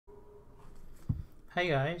Hi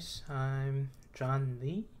guys, I'm John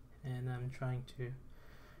Lee and I'm trying to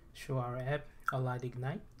show our app Allied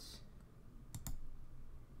Ignite.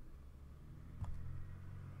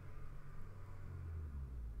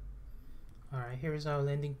 Alright, here's our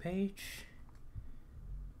landing page.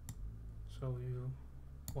 So you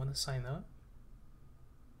want to sign up.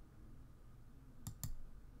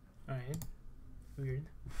 Alright, weird.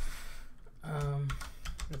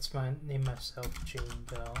 Let's name myself Jane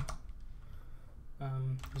Bell.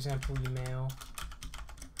 Example email.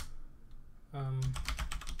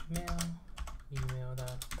 Email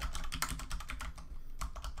dot.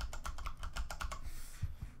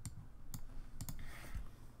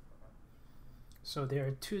 So there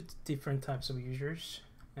are two different types of users,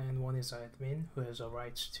 and one is admin who has the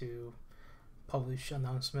rights to publish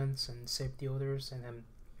announcements and save the orders and then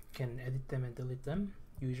can edit them and delete them.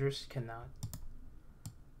 Users cannot.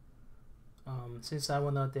 Since I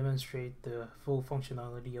want to demonstrate the full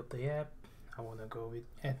functionality of the app, I want to go with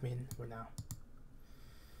admin for now.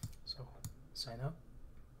 So sign up.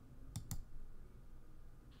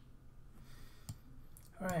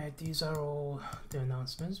 Alright, these are all the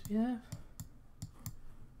announcements we have.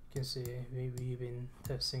 You can see we've been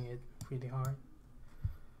testing it pretty hard.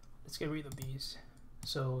 Let's get rid of these.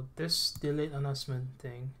 So this delete announcement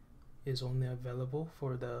thing is only available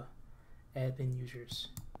for the admin users.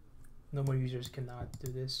 Normal users cannot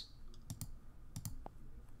do this.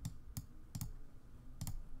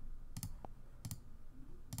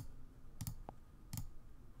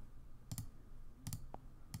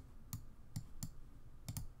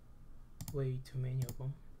 Way too many of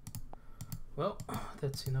them. Well,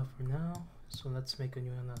 that's enough for now. So let's make a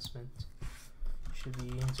new announcement. Should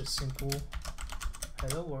be just simple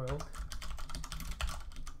hello world.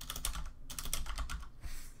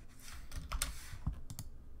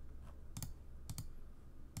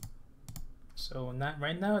 So not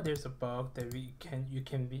right now. There's a bug that you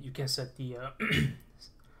can set the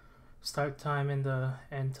start time and the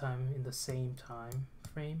end time in the same time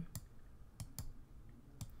frame,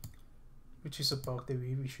 which is a bug that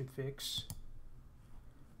we should fix.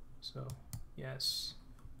 So yes,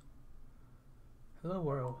 hello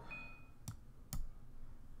world.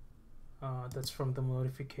 That's from the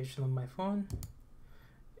notification on my phone.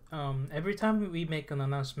 Every time we make an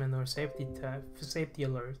announcement or safety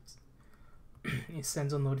alert, it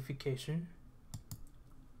sends a notification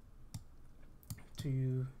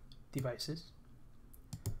to devices.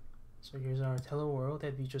 So here's our hello world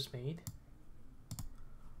that we just made.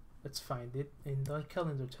 Let's find it in the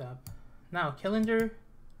calendar tab. Now calendar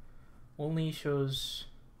only shows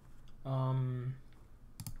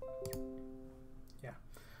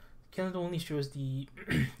calendar only shows the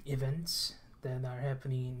events that are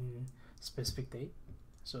happening in specific date.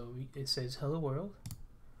 So it says hello world.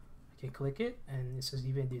 I can click it and it says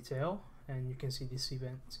event detail and you can see this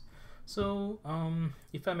event. So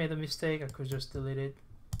if I made a mistake, I could just delete it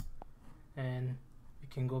and you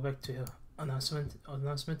can go back to announcement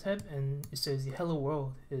tab and it says the hello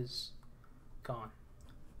world is gone.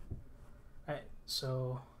 Alright,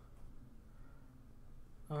 so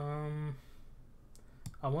I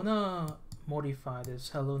wanna modify this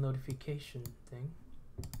hello notification thing.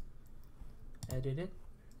 Edit it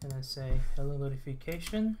and I say hello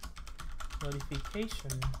notification hello,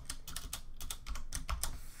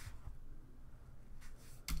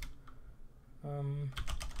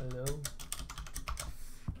 the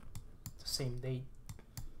same date,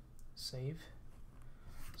 save.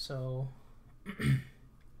 So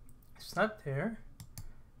it's not there,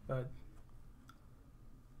 but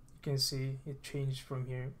you can see it changed from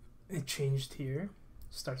here. It changed here.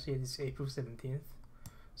 Starts here, it's April 17th.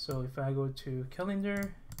 So if I go to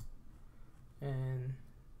calendar and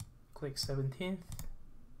click 17th,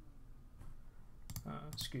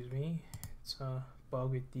 excuse me, it's a bug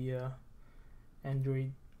with the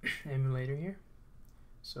Android emulator here.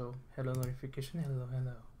 So hello notification, hello.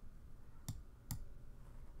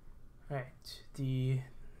 Right,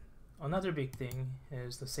 another big thing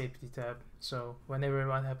is the safety tab. So whenever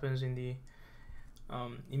what happens in the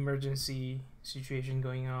emergency situation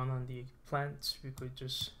going on the plant, we could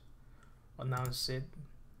just announce it,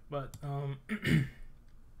 but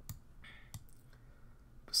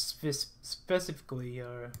specifically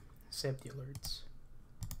safety alerts.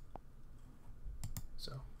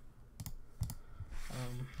 So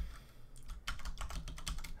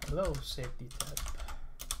hello safety tab.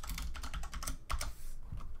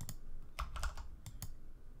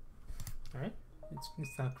 Alright,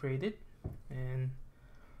 it's now created, and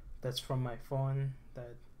that's from my phone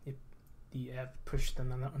that the app pushed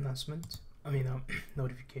an announcement,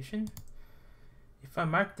 notification. If I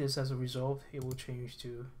mark this as a resolved, it will change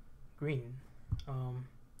to green.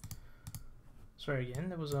 Sorry again,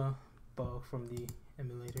 there was a bug from the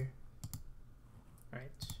emulator.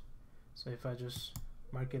 Right, so if I just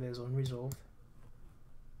mark it as unresolved,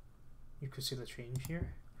 you could see the change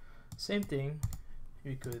here. Same thing,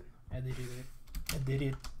 you could edit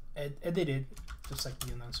it just like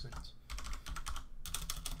the announcement.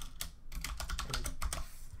 Edit,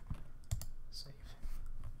 save.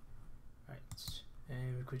 Right,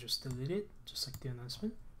 and we could just delete it just like the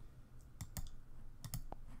announcement.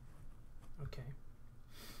 Okay.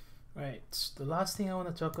 Right, the last thing I want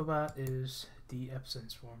to talk about is the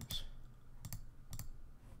absence forms.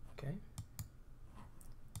 Okay.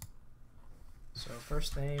 So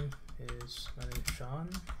first name is, my name is Sean,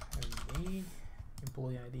 and me,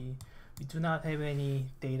 employee ID. We do not have any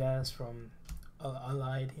data from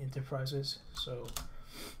Allied Enterprises, so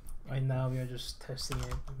right now we are just testing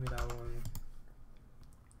it with our own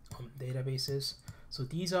databases. So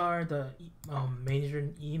these are the major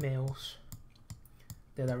emails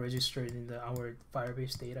that are registered in our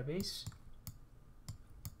Firebase database.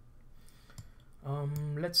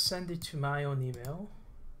 Let's send it to my own email.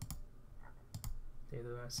 Data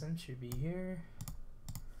lesson should be here.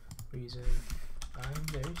 Reason, I'm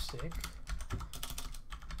very sick.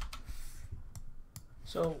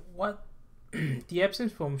 So what the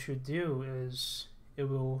absence form should do is it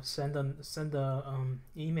will send a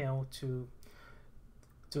email to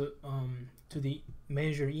the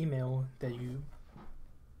major email that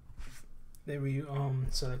we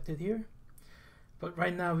selected here. But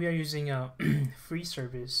right now we are using a free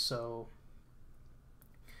service, so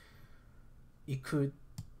it could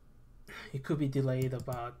be delayed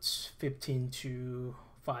about 15 to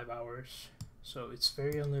 5 hours. So it's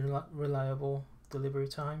very unreliable delivery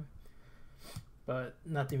time, but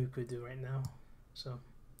nothing we could do right now. So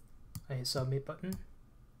I hit submit button.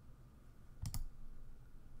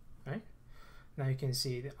 Right, now you can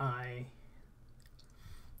see that I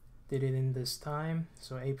did it in this time.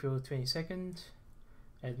 So April 22nd,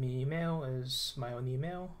 admin email is my own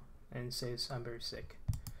email and says I'm very sick.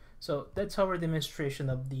 So that's our demonstration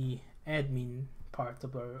of the admin part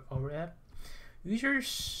of our app.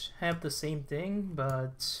 Users have the same thing,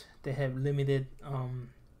 but they have limited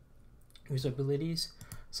usabilities,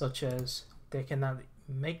 such as they cannot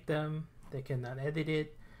make them, they cannot edit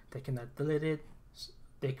it, they cannot delete it.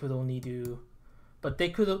 They could only do, but they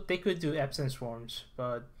could do absence forms,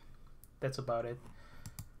 but that's about it.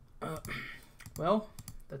 Well,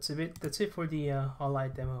 that's it for the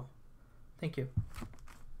Allied demo. Thank you.